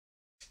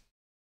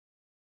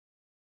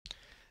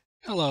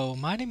Hello,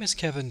 my name is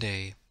Kevin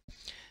Day.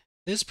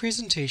 This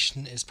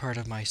presentation is part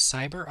of my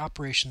Cyber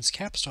Operations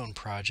Capstone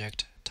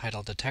project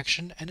titled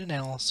Detection and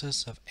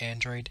Analysis of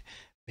Android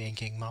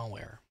Banking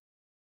Malware.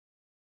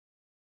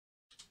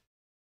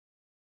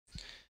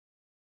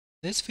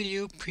 This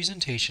video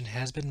presentation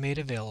has been made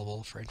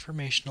available for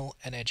informational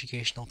and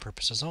educational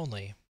purposes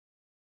only.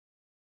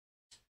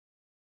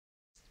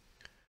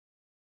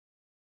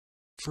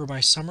 For my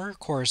summer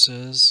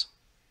courses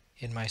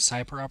in my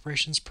Cyber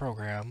Operations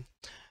program,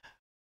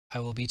 I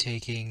will be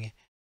taking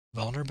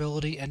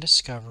Vulnerability and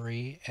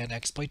Discovery and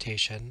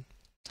Exploitation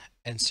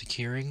and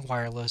Securing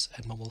Wireless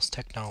and Mobile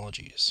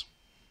Technologies.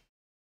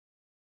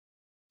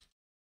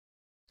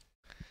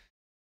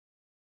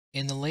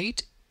 In the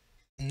late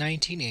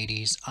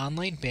 1980s,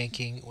 online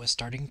banking was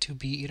starting to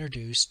be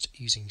introduced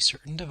using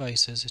certain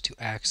devices to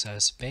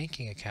access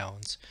banking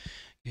accounts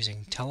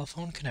using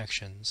telephone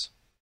connections.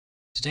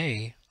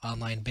 Today,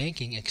 online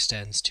banking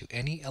extends to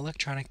any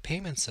electronic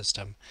payment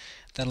system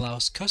that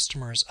allows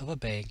customers of a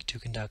bank to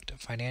conduct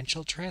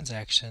financial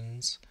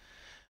transactions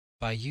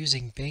by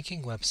using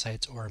banking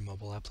websites or a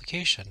mobile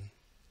application.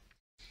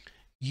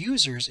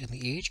 Users in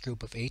the age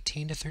group of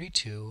 18 to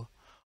 32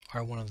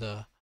 are one of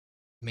the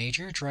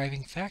major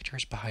driving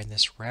factors behind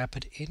this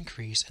rapid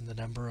increase in the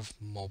number of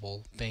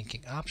mobile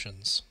banking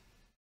options.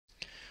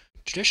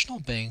 Traditional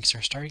banks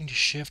are starting to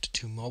shift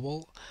to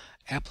mobile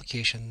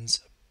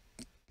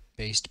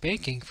applications-based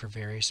banking for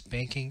various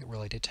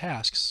banking-related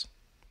tasks.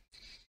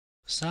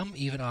 Some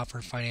even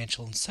offer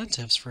financial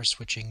incentives for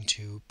switching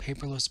to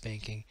paperless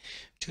banking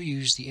to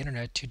use the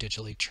internet to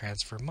digitally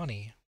transfer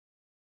money.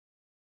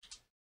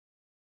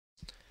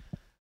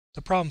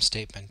 The problem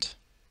statement.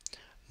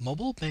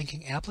 Mobile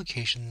banking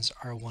applications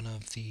are one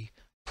of the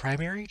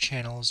primary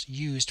channels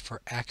used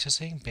for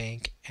accessing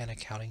bank and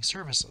accounting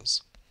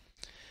services.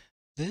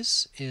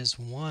 This is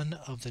one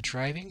of the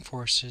driving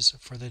forces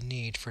for the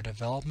need for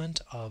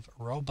development of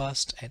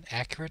robust and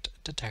accurate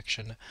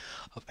detection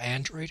of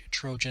Android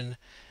Trojan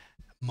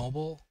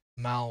mobile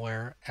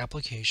malware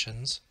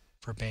applications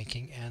for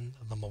banking and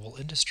the mobile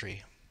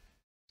industry.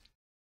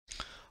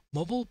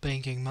 Mobile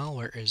banking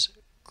malware is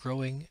a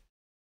growing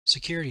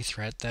security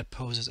threat that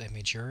poses a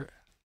major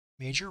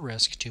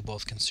risk to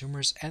both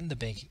consumers and the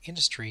banking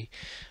industry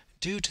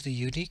due to the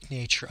unique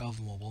nature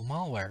of mobile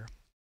malware.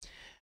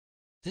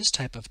 This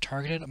type of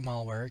targeted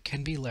malware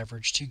can be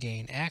leveraged to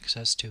gain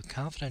access to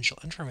confidential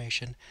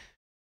information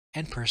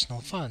and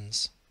personal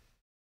funds.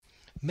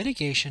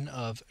 Mitigation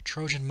of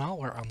Trojan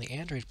malware on the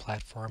Android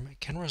platform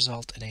can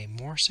result in a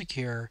more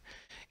secure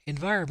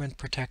environment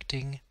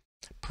protecting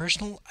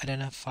personal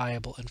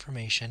identifiable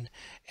information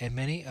and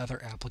many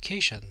other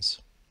applications.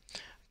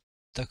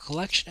 The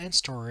collection and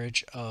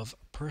storage of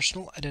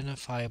personal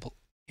identifiable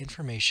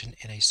information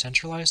in a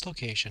centralized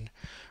location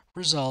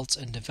results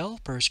in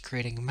developers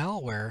creating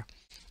malware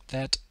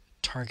that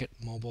target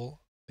mobile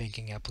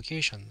banking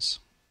applications.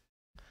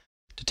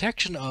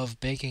 Detection of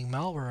banking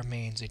malware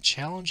remains a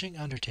challenging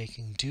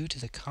undertaking due to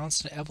the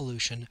constant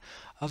evolution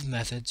of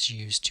methods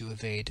used to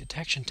evade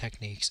detection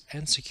techniques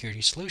and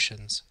security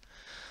solutions.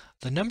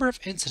 The number of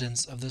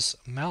incidents of this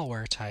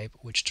malware type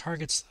which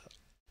targets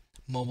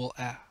mobile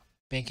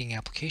banking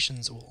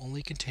applications will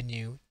only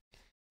continue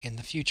in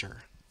the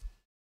future.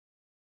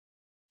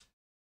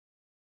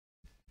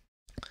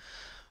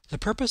 The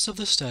purpose of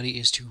the study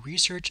is to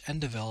research and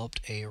develop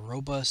a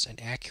robust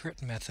and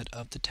accurate method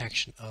of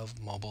detection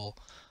of mobile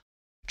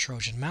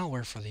Trojan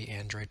malware for the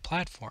Android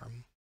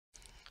platform.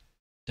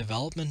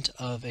 Development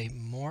of a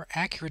more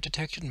accurate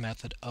detection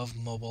method of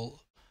mobile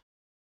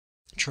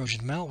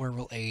Trojan malware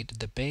will aid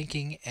the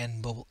banking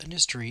and mobile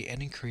industry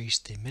and increase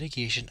the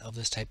mitigation of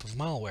this type of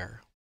malware.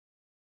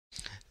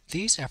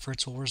 These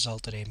efforts will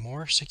result in a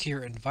more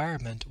secure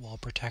environment while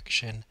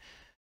protecting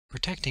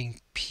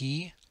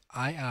PII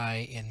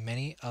in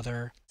many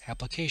other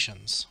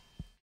applications.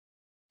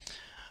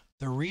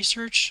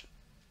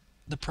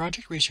 The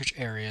project research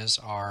areas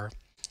are: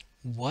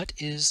 what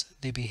is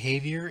the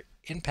behavior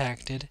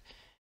impacted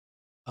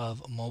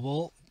of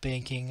mobile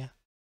banking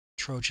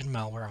Trojan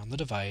malware on the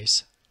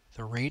device,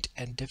 the rate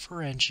and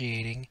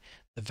differentiating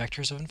the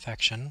vectors of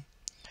infection,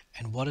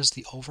 and what is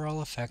the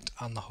overall effect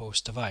on the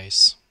host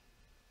device.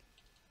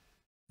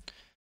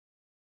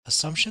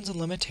 Assumptions and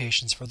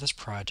limitations for this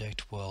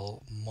project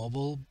will: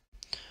 mobile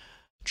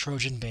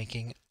Trojan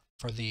banking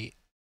for the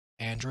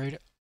Android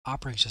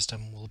operating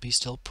system will be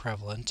still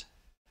prevalent.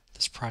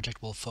 This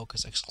project will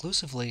focus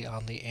exclusively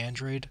on the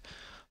Android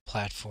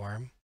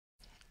platform,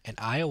 and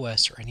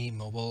iOS or any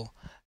mobile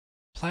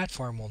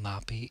platform will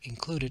not be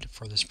included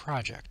for this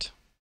project.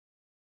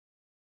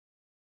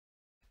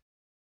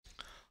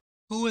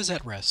 Who is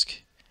at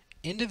risk?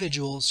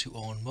 Individuals who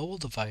own mobile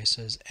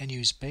devices and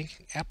use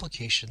banking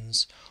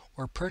applications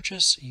or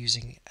purchase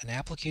using an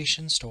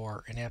application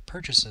store and app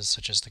purchases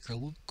such as the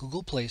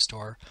Google Play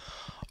Store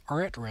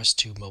are at risk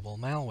to mobile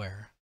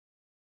malware.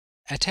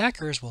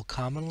 Attackers will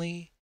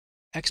commonly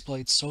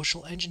exploit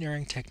social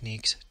engineering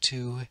techniques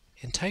to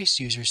entice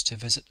users to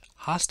visit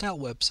hostile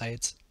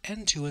websites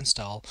and to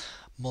install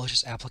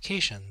malicious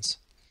applications.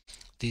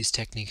 These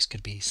techniques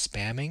could be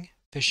spamming,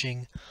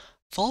 phishing,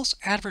 false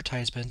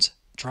advertisements,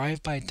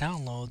 drive-by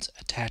downloads,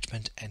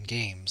 attachment, and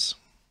games.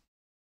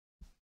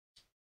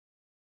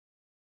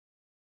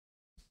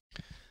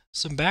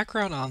 Some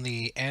background on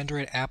the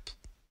Android app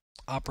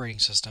operating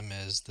system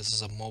is this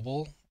is a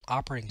mobile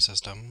operating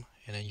system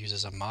and it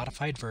uses a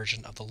modified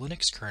version of the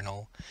Linux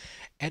kernel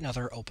and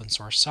other open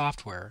source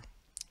software.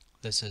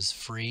 This is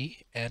free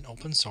and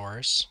open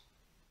source.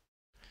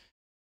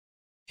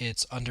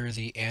 It's under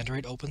the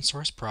Android Open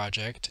Source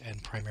Project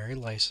and primarily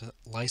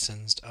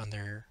licensed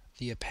under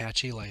the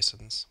Apache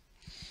license.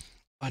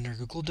 Under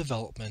Google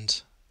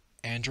development,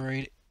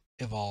 Android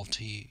evolved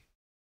to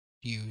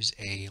use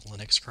a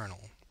Linux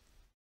kernel.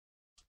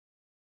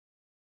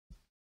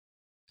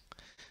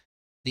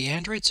 The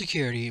Android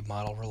security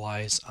model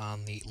relies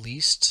on the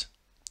least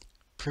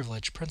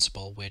privilege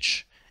principle,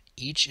 which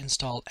each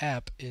installed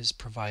app is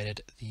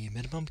provided the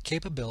minimum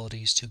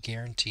capabilities to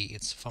guarantee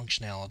its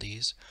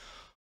functionalities,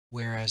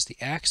 whereas the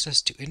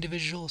access to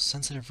individual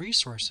sensitive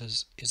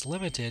resources is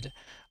limited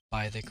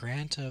by the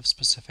grant of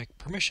specific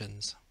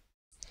permissions.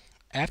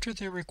 After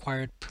the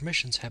required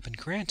permissions have been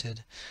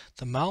granted,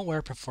 the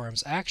malware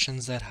performs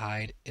actions that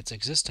hide its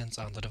existence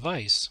on the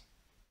device.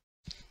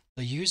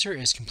 The user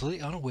is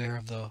completely unaware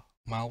of the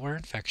malware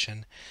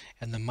infection,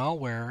 and the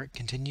malware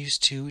continues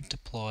to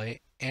deploy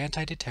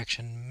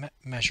anti-detection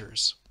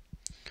measures.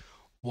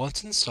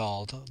 Once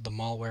installed, the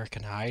malware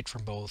can hide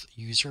from both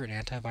user and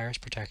antivirus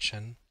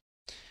protection,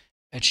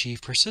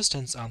 achieve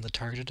persistence on the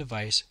targeted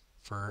device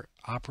for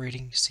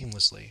operating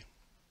seamlessly.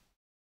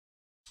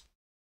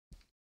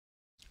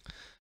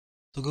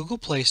 The Google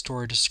Play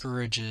Store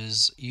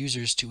discourages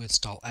users to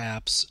install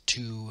apps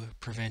to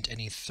prevent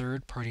any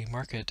third-party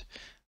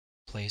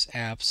marketplace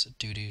apps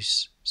due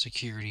to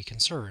security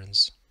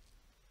concerns.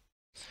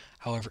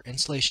 However,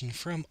 installation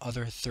from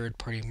other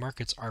third-party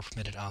markets are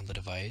permitted on the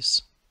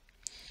device,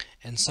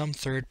 and some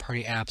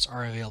third-party apps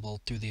are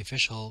available through the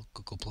official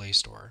Google Play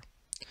Store.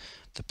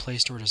 The Play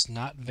Store does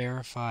not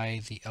verify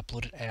the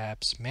uploaded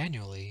apps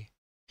manually.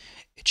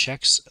 It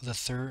checks the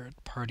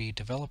third-party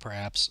developer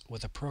apps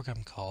with a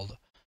program called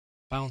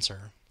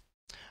Bouncer.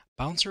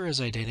 Bouncer is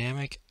a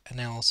dynamic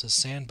analysis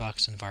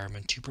sandbox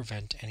environment to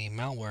prevent any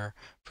malware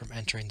from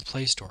entering the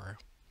Play Store.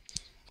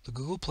 The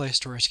Google Play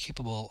Store is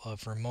capable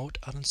of remote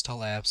uninstall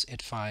apps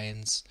it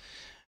finds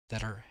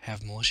that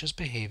have malicious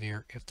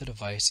behavior if the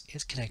device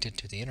is connected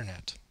to the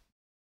internet.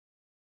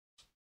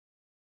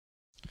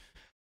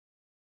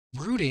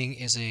 Rooting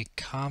is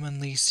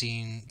commonly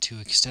seen to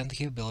extend the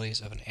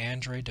capabilities of an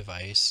Android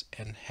device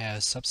and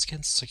has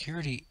subsequent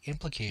security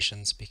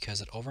implications because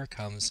it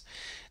overcomes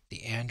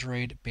the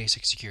Android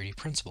basic security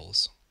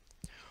principles.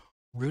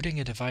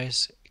 Rooting a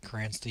device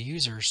grants the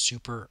user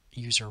super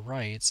user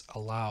rights,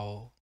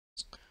 allow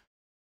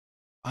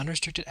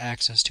unrestricted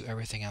access to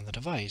everything on the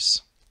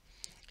device.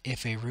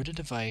 If a rooted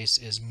device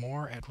is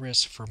more at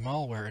risk for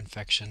malware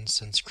infection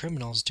since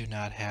criminals do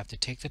not have to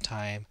take the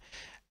time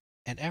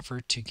and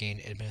effort to gain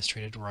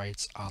administrative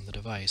rights on the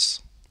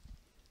device.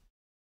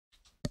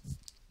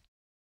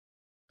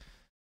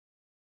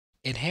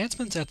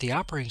 Enhancements at the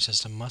operating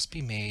system must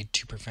be made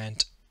to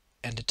prevent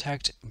and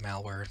detect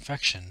malware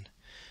infection.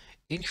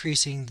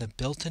 Increasing the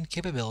built-in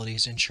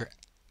capabilities ensure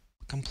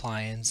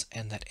compliance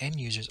and that end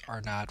users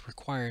are not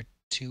required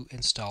to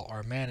install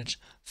or manage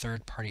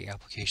third-party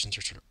applications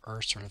or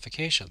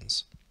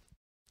certifications.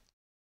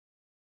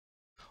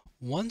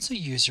 Once a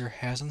user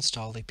has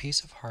installed a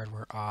piece of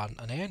hardware on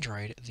an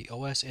Android, the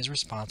OS is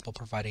responsible for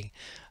providing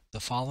the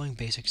following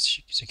basic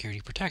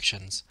security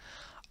protections: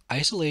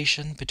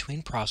 isolation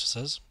between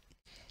processes,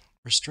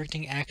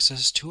 restricting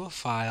access to a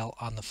file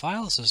on the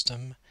file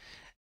system,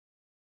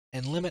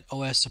 and limit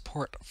OS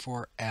support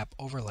for app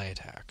overlay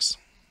attacks.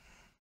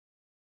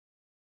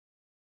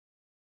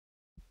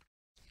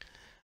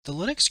 The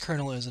Linux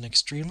kernel is an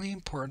extremely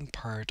important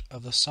part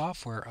of the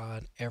software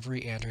on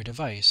every Android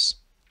device.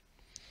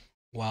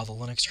 While the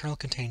Linux kernel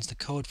contains the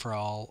code for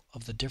all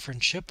of the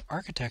different chip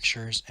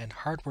architectures and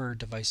hardware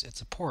device it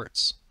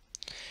supports,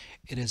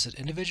 it is an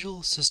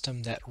individual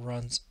system that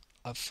runs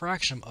a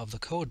fraction of the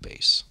code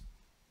base.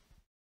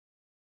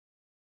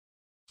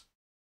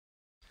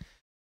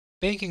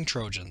 Banking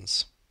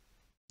Trojans.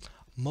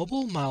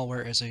 Mobile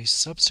malware is a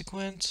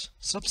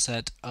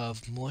subset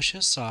of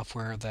malicious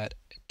software that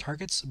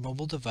targets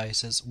mobile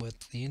devices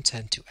with the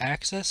intent to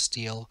access,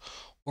 steal,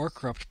 or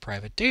corrupt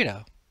private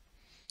data.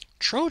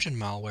 Trojan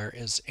malware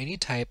is any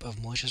type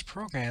of malicious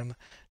program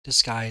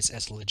disguised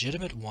as a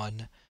legitimate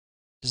one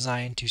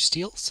designed to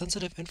steal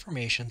sensitive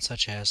information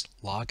such as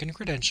login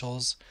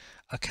credentials,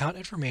 account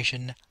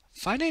information,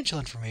 financial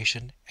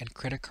information, and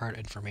credit card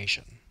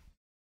information.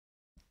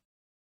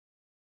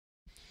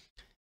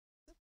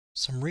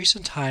 Some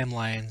recent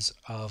timelines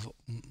of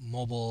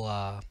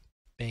mobile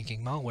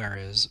banking malware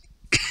is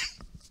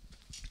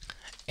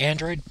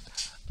Android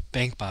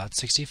BankBot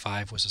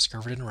 65 was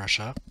discovered in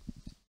Russia.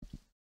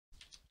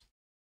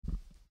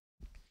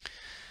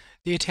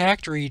 The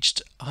attack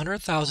reached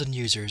 100,000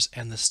 users,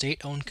 and the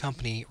state-owned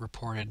company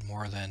reported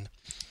more than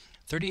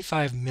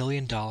 $35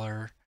 million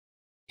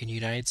in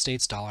United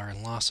States dollar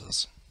in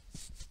losses.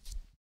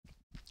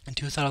 In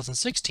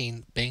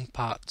 2016,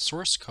 BankBot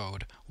source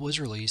code was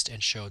released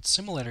and showed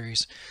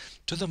similarities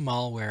to the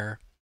malware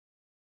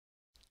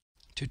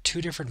to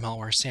two different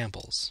malware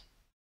samples.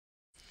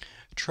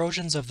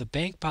 Trojans of the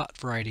BankBot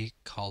variety,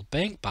 called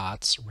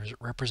BankBots,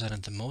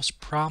 represented the most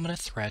prominent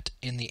threat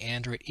in the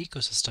Android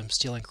ecosystem,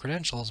 stealing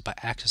credentials by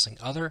accessing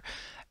other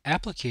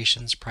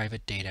applications'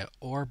 private data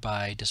or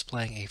by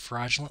displaying a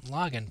fraudulent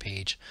login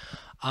page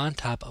on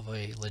top of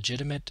a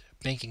legitimate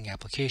banking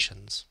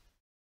applications.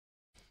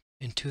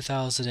 In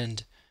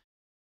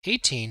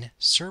 2018,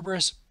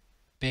 Cerberus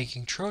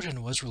Banking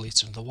Trojan was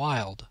released into the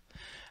wild.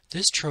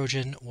 This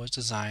Trojan was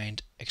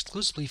designed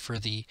exclusively for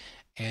the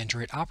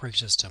Android operating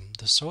system.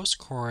 The source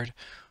code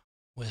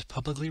was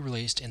publicly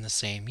released in the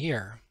same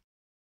year.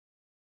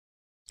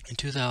 In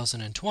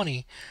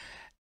 2020,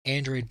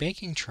 Android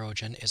Banking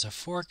Trojan is a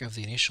fork of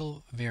the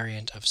initial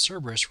variant of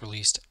Cerberus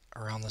released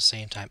around the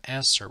same time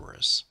as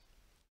Cerberus.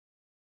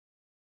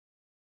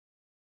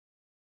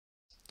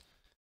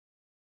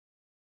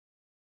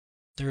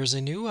 There is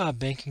a new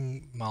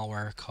banking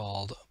malware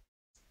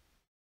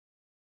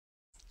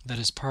that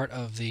is part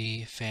of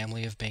the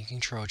family of banking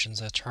Trojans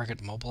that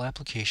target mobile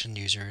application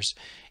users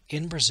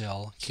in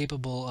Brazil,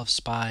 capable of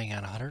spying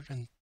on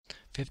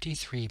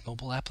 153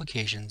 mobile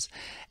applications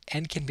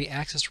and can be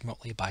accessed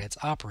remotely by its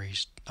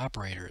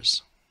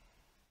operators.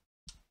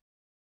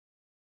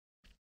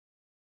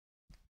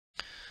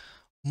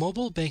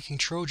 Mobile banking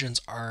Trojans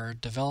are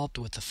developed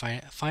with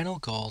the final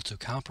goal to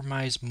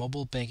compromise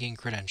mobile banking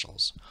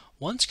credentials.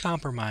 Once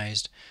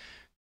compromised,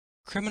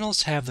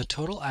 criminals have the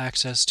total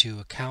access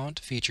to account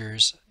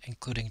features,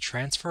 including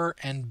transfer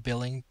and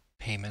billing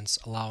payments,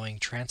 allowing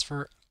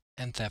transfer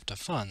and theft of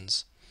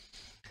funds.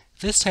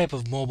 This type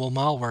of mobile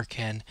malware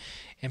can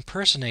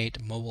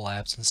impersonate mobile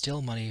apps and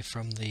steal money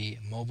from the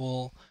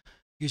mobile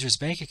user's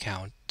bank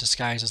account.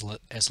 Disguised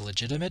as a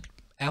legitimate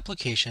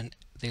application,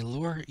 they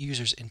lure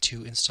users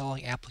into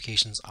installing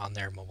applications on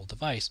their mobile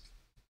device.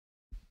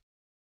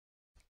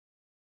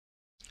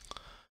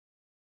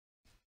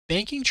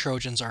 Banking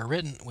Trojans are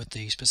written with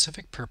the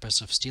specific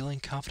purpose of stealing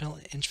confidential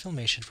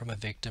information from a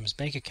victim's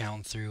bank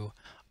account through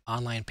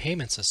online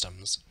payment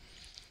systems.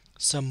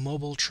 Some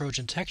mobile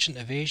Trojan detection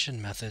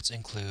evasion methods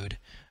include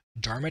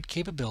dormant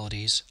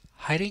capabilities,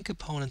 hiding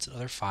components in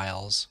other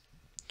files,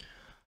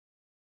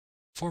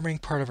 forming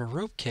part of a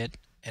rootkit,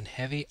 and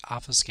heavy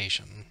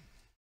obfuscation.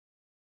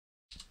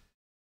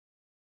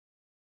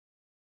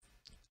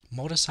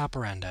 Modus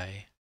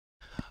operandi.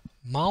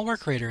 Malware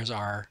creators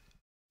are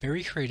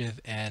very creative,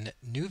 and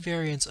new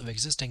variants of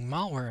existing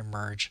malware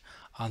emerge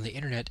on the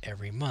internet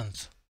every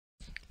month.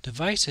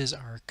 Devices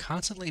are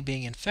constantly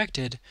being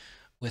infected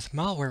with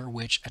malware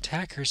which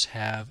attackers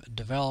have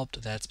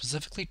developed that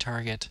specifically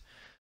target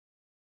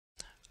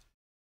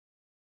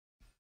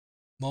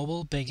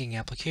mobile banking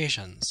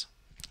applications.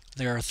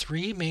 There are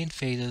three main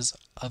phases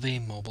of a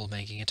mobile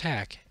banking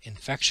attack: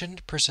 infection,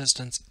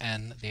 persistence,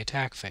 and the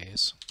attack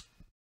phase.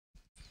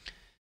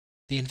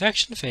 The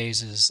infection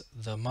phase is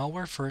the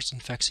malware first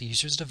infects a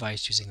user's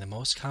device using the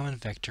most common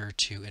vector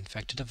to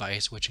infect a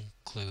device, which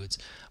includes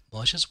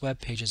malicious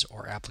web pages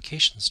or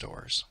application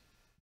stores.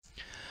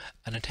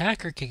 An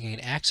attacker can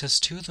gain access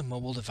to the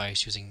mobile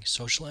device using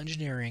social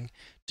engineering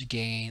to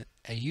gain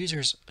a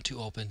user to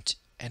open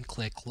and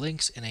click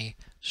links in a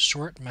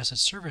short message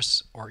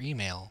service or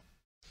email.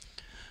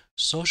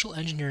 Social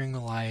engineering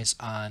relies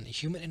on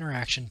human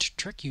interaction to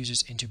trick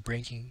users into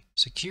breaking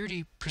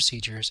security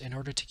procedures in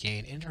order to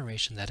gain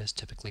information that is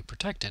typically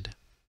protected.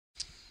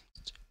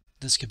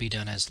 This could be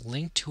done as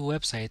linked to a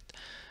website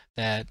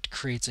that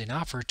creates an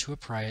offer to a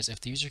prize if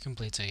the user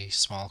completes a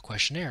small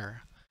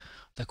questionnaire.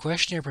 The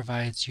questionnaire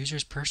provides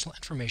users' personal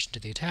information to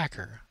the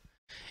attacker.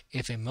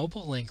 If a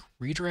mobile link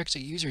redirects a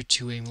user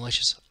to a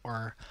malicious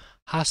or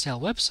hostile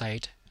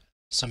website,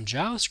 some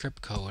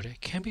JavaScript code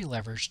can be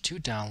leveraged to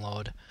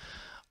download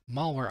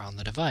malware on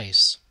the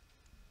device.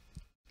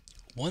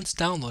 Once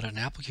downloaded, an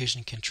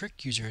application can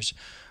trick users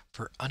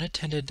for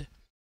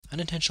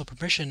unintentional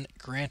permission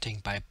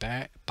granting by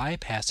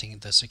bypassing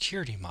the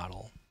security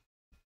model.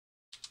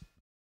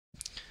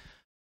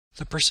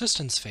 The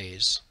persistence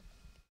phase.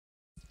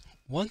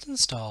 Once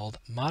installed,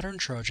 modern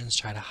Trojans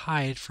try to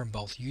hide from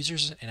both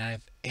users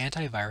and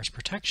antivirus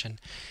protection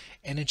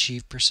and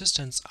achieve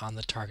persistence on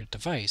the target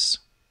device.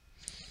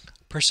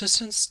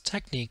 Persistence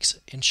techniques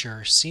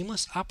ensure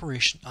seamless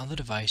operation on the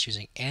device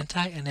using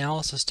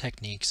anti-analysis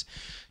techniques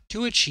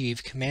to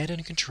achieve command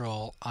and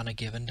control on a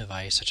given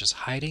device, such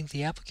as hiding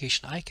the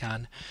application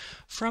icon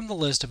from the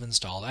list of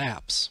installed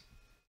apps.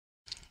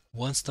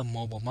 Once the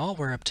mobile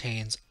malware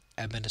obtains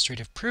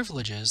administrative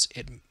privileges,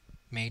 it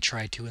may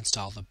try to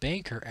install the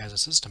banker as a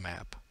system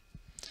app.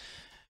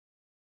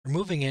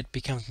 Removing it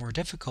becomes more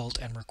difficult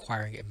and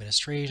requiring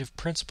administrative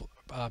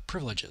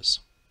privileges.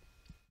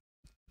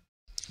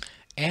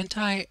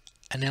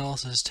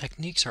 Anti-analysis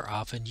techniques are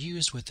often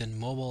used within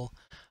mobile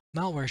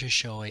malware to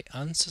show a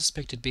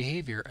unsuspected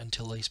behavior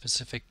until a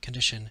specific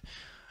condition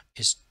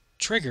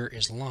trigger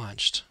is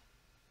launched.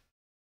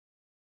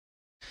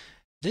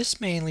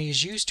 This mainly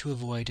is used to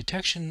avoid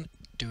detection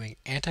doing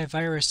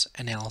antivirus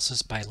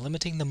analysis by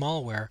limiting the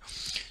malware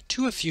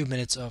to a few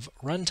minutes of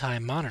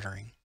runtime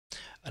monitoring.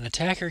 An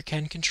attacker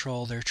can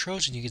control their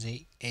Trojan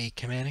using a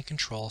command and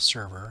control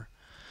server,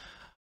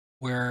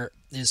 where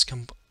this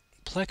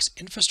complex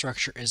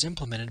infrastructure is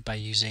implemented by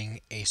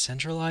using a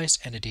centralized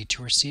entity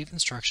to receive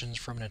instructions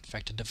from an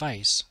infected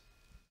device.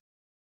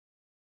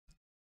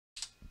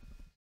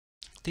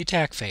 The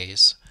attack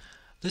phase.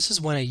 This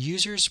is when a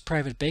user's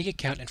private bank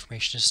account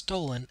information is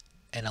stolen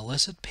and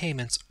illicit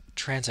payments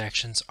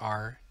transactions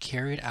are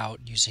carried out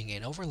using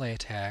an overlay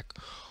attack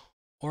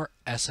or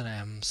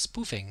S&M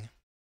spoofing.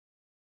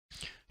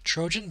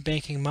 Trojan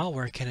banking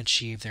malware can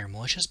achieve their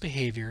malicious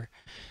behavior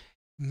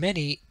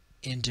many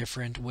in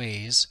different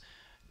ways,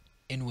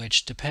 in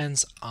which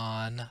depends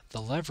on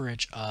the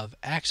leverage of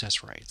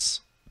access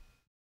rights.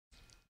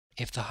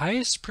 If the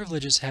highest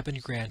privileges have been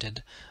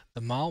granted,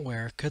 the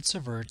malware could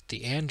subvert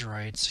the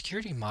Android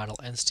security model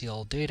and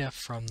steal data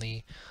from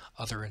the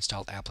other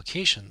installed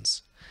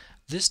applications.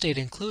 This data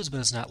includes but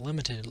is not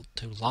limited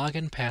to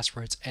login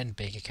passwords and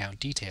bank account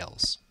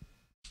details.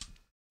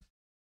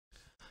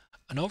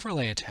 An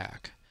overlay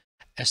attack.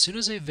 As soon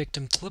as a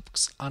victim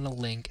clicks on a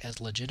link as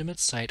a legitimate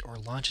site or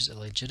launches a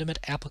legitimate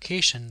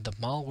application, the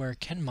malware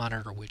can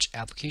monitor which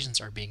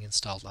applications are being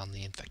installed on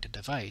the infected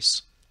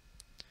device.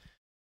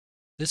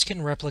 This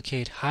can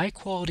replicate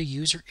high-quality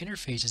user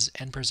interfaces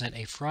and present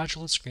a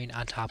fraudulent screen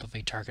on top of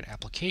a target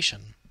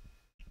application.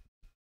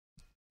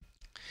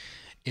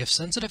 If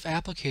sensitive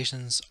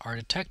applications are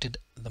detected,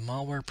 the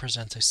malware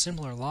presents a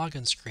similar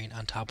login screen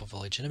on top of a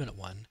legitimate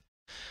one.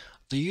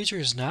 The user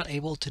is not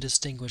able to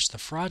distinguish the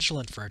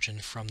fraudulent version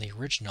from the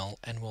original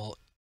and will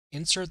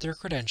insert their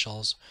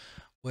credentials,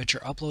 which are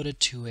uploaded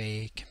to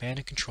a command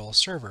and control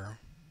server.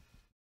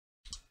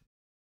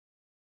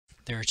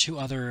 There are two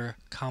other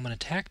common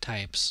attack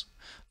types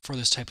for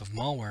this type of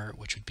malware,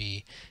 which would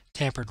be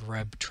tampered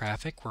web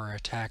traffic, where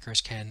attackers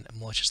can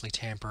maliciously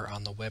tamper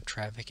on the web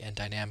traffic and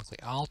dynamically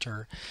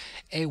alter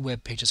a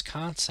web page's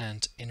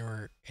content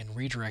and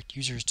redirect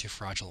users to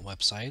fraudulent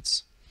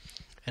websites,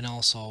 and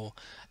also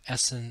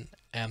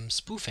S&M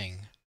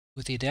spoofing.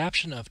 With the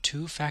adoption of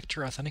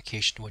two-factor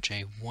authentication in which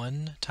a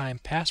one-time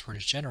password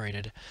is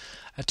generated,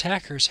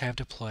 attackers have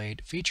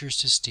deployed features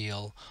to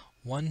steal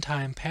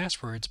one-time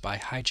passwords by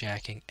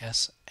hijacking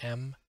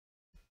SMS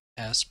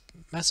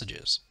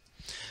messages.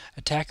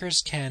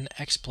 Attackers can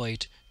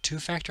exploit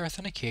two-factor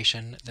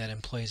authentication that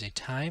employs a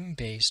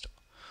time-based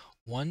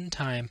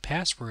one-time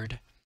password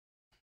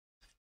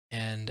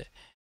and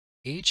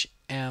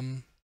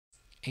HMAC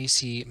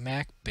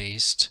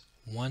MAC-based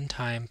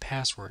one-time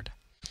password,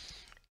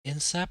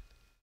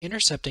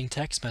 intercepting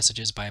text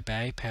messages by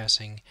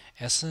bypassing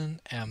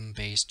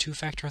S&M-based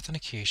two-factor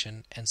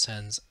authentication, and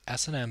sends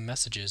S&M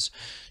messages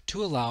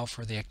to allow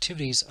for the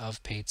activities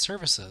of paid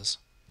services.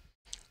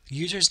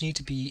 Users need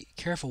to be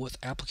careful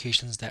with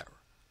applications that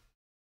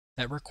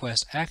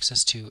request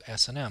access to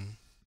S&M.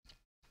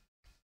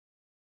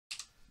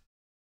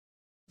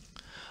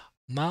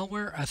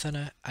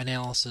 Malware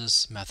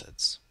analysis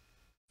methods.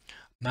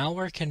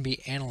 Malware can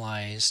be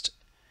analyzed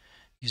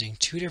using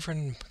two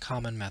different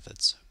common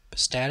methods,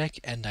 static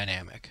and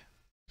dynamic.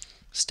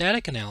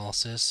 Static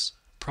analysis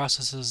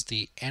processes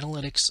the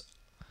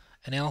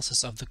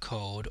analysis of the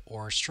code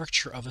or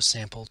structure of a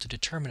sample to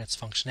determine its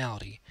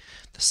functionality.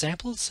 The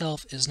sample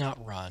itself is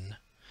not run,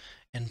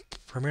 and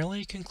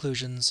primarily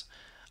conclusions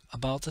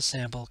about the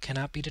sample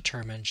cannot be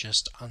determined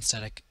just on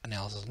static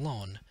analysis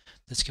alone.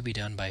 This can be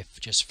done by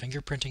just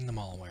fingerprinting the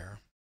malware.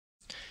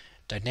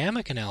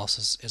 Dynamic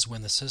analysis is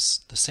when the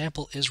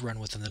sample is run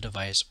within the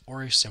device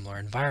or a similar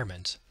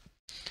environment.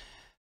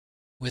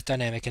 With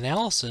dynamic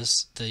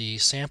analysis, the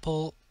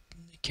sample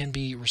can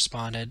be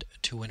responded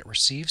to when it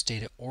receives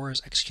data or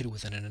is executed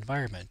within an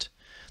environment.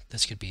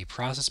 This could be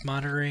process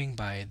monitoring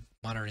by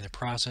monitoring the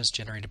process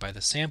generated by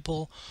the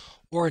sample,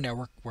 or a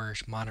network where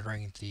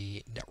monitoring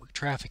the network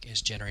traffic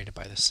is generated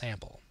by the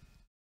sample.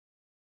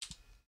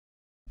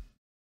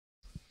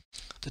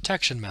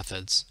 Detection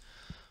methods.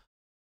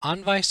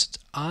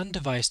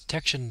 On-device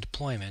detection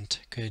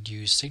deployment could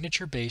use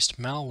signature-based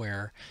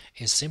malware,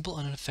 is simple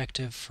and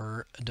effective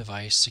for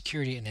device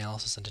security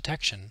analysis and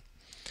detection.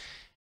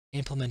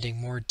 Implementing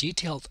more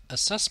detailed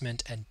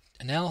assessment and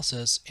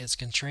analysis is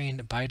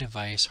constrained by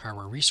device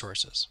hardware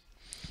resources.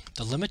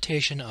 The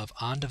limitation of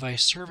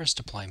on-device service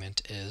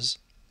deployment is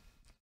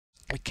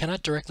it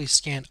cannot directly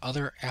scan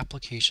other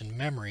application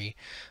memory,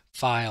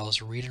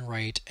 files, read and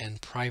write, and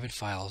private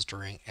files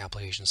during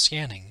application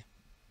scanning.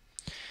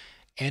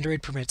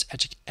 Android permits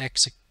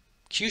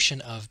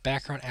execution of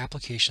background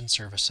application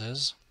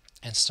services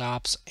and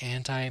stops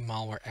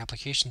anti-malware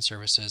application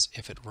services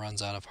if it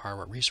runs out of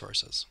hardware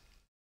resources.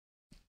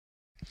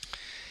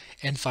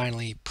 And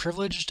finally,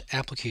 privileged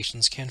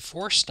applications can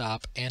force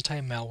stop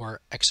anti-malware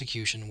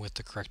execution with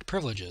the correct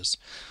privileges.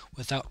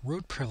 Without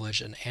root privilege,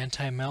 an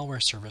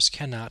anti-malware service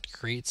cannot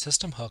create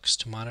system hooks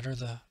to monitor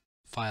the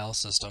file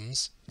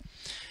systems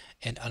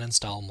and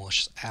uninstall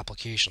malicious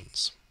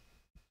applications.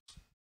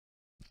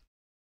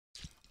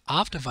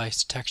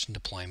 Off-device detection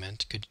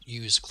deployment could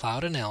use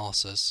cloud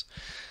analysis,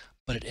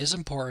 but it is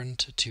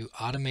important to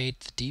automate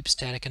the deep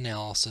static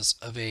analysis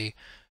of a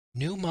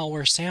new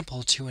malware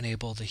sample to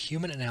enable the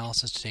human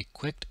analysis to take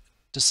quick,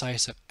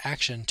 decisive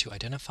action to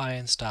identify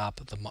and stop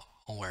the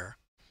malware.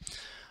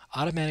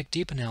 Automatic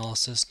deep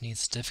analysis needs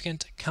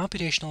significant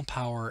computational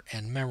power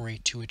and memory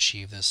to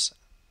achieve this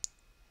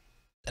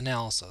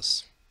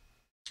analysis.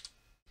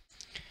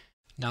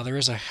 Now, there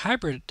is a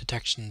hybrid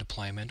detection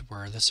deployment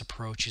where this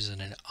approach uses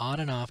an on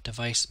and off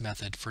device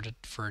method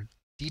for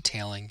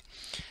detailing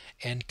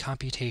and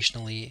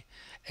computationally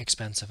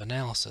expensive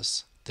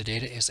analysis. The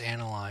data is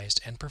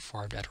analyzed and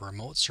performed at a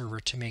remote server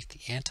to make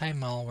the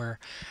anti-malware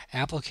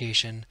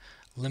application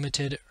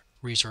limited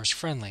resource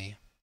friendly.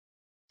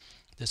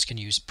 This can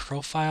use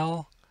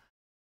profile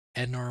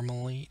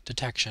abnormality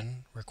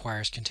detection,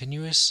 requires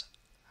continuous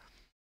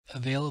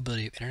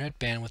availability of internet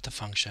bandwidth to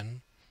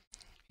function.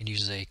 It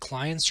uses a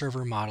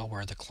client-server model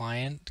where the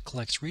client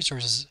collects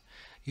resources,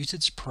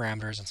 usage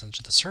parameters, and sends it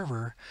to the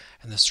server,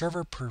 and the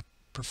server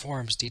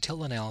performs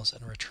detailed analysis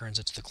and returns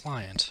it to the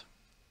client.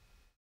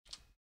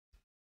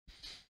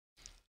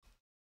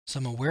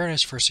 Some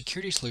awareness for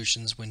security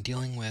solutions when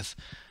dealing with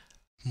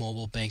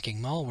mobile banking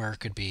malware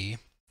could be: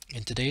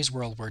 in today's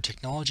world where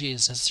technology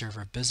is necessary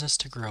for business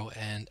to grow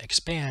and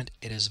expand,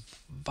 it is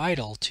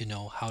vital to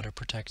know how to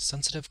protect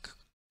sensitive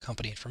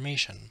company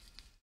information.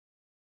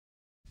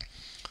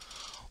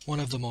 One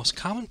of the most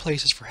common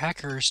places for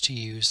hackers to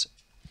use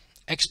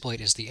exploit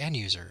is the end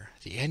user.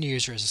 The end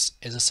user is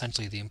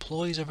essentially the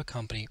employees of a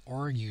company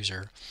or a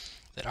user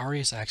that already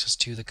has access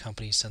to the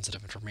company's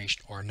sensitive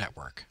information or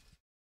network.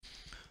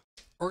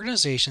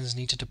 Organizations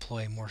need to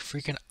deploy more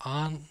frequent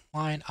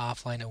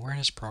online-offline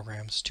awareness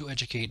programs to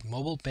educate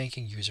mobile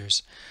banking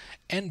users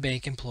and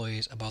bank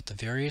employees about the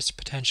various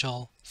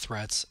potential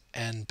threats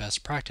and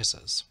best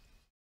practices.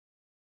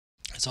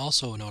 It's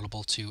also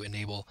notable to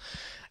enable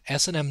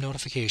S&M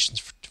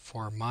notifications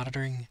for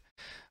monitoring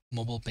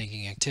mobile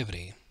banking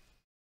activity.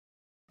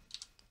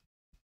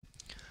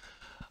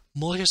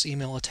 Malicious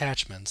email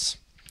attachments.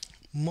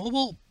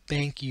 Mobile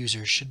bank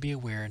users should be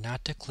aware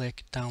not to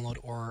click, download,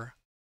 or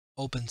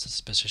open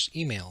suspicious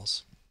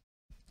emails.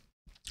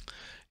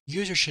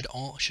 Users should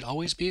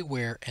always be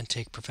aware and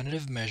take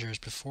preventative measures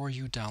before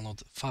you download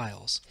the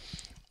files,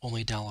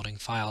 only downloading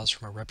files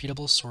from a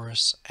reputable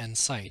source and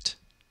site.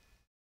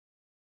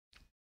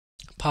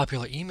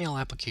 Popular email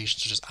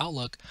applications such as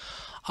Outlook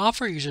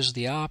offer users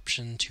the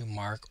option to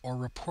mark or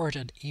report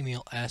an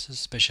email as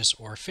suspicious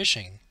or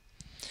phishing.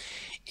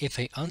 If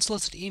an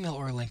unsolicited email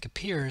or link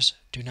appears,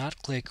 do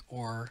not click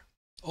or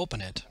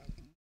open it.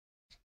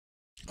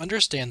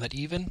 Understand that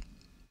even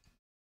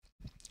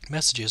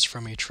messages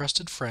from a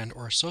trusted friend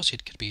or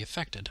associate could be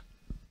affected.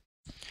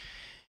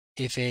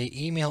 If an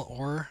email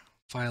or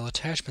file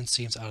attachment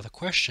seems out of the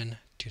question,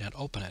 do not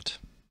open it.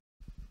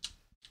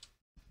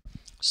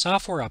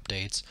 Software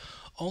updates.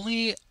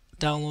 Only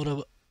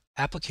download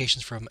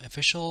applications from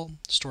official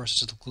stores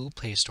such as the Google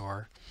Play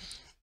Store.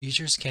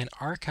 Users can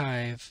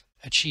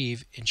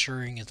achieve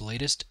ensuring the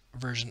latest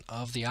version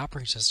of the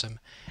operating system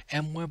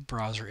and web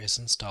browser is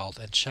installed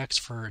and checks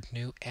for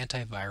new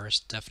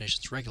antivirus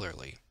definitions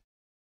regularly.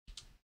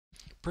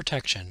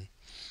 Protection.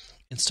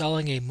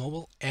 Installing a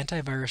mobile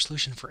antivirus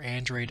solution for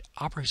Android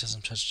operating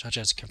systems such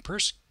as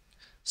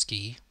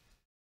Kaspersky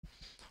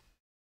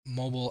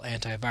Mobile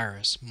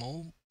Antivirus.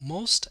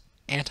 Most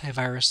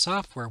antivirus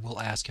software will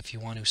ask if you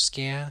want to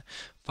scan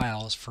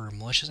files for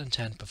malicious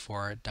intent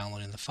before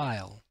downloading the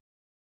file.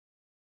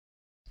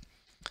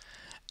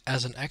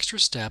 As an extra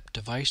step,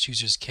 device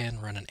users can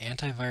run an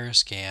antivirus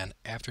scan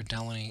after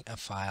downloading a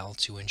file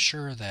to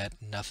ensure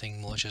that nothing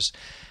malicious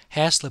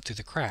has slipped through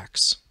the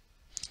cracks.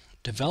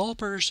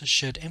 Developers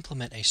should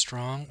implement a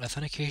strong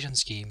authentication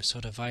scheme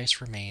so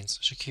device remains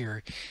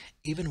secure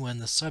even when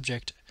the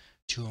subject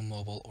to a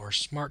mobile or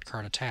smart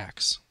card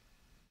attacks.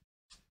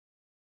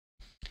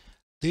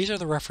 These are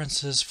the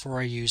references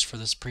I used for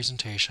this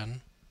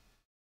presentation.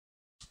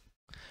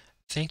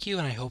 Thank you,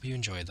 and I hope you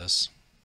enjoyed this.